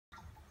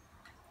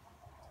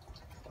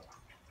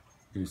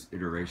Here's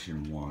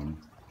iteration 1.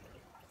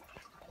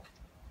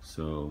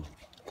 So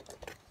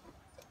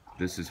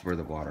this is where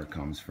the water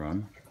comes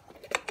from.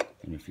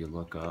 And if you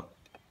look up,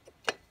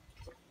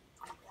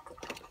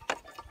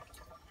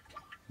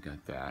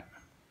 got that.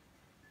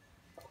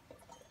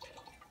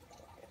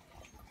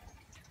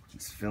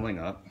 It's filling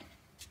up.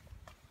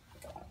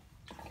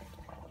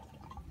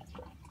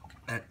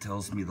 That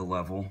tells me the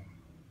level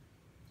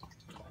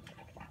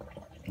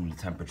and the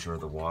temperature of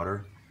the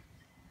water.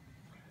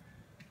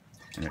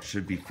 And it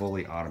should be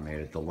fully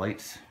automated. The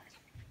lights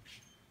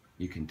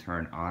you can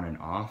turn on and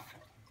off.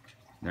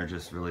 They're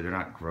just really, they're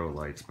not grow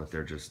lights, but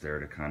they're just there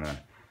to kind of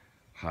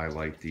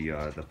highlight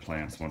the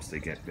plants once they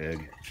get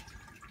big.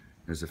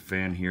 There's a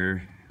fan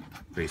here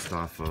based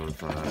off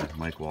of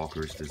Mike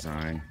Walker's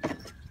design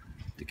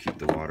to keep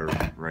the water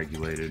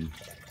regulated.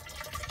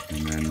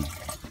 And then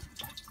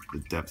the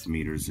depth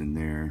meters in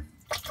there,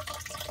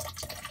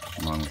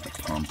 along with the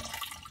pump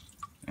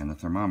and the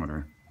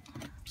thermometer.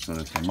 So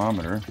the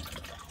thermometer,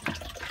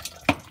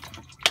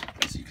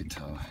 as you can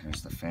tell,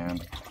 here's the fan.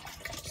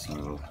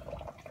 So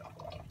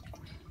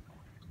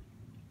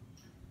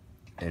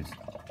it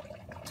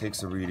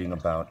takes a reading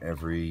about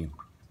every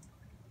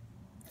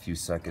few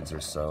seconds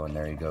or so, and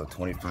there you go,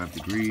 25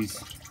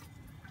 degrees,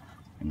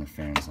 and the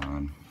fan's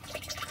on.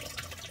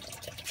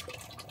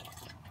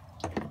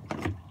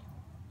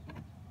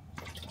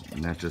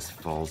 And that just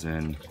falls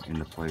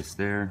into place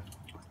there.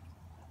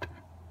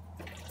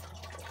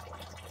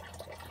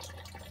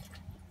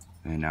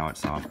 And now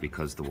it's off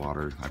because the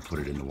water, I put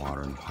it in the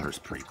water and the water's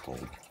pretty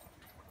cold.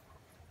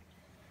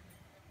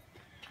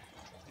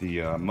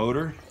 The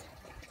motor,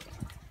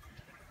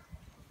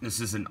 this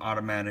is an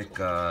automatic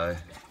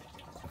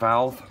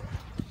valve,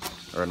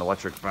 or an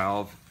electric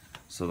valve.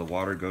 So the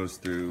water goes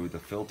through the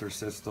filter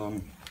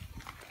system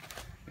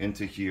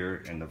into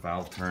here, and the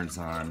valve turns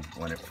on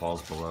when it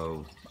falls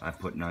below, I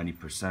put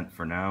 90%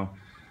 for now.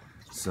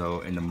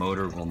 So, and the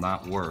motor will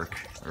not work,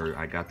 or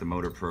I got the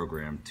motor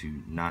programmed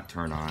to not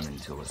turn on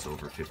until it's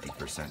over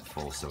 50%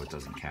 full, so it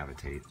doesn't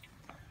cavitate.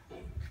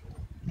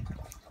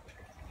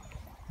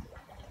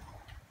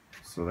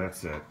 So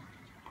that's it.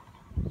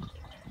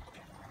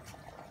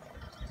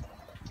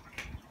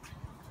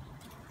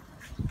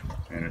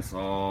 And it's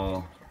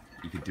all,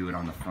 you could do it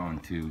on the phone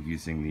too,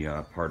 using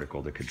the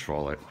particle to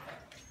control it.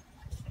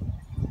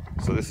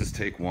 So this is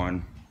take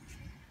 1.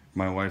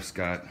 My wife's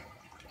got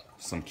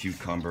some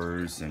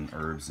cucumbers and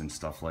herbs and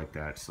stuff like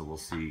that, so we'll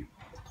see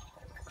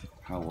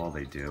how well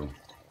they do.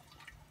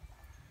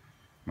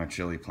 My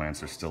chili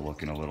plants are still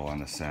looking a little on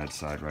the sad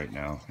side right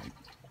now.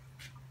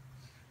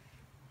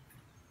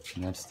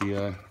 And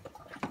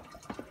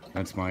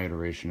that's my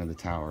iteration of the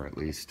tower, at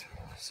least.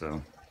 So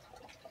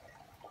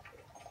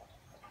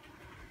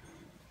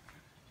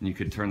you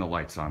could turn the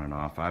lights on and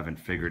off. I haven't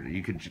figured,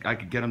 I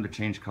could get them to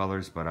change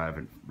colors, but I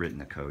haven't written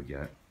the code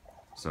yet.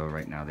 So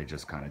right now they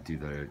just kind of do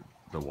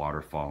the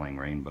water falling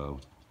rainbow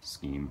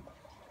scheme.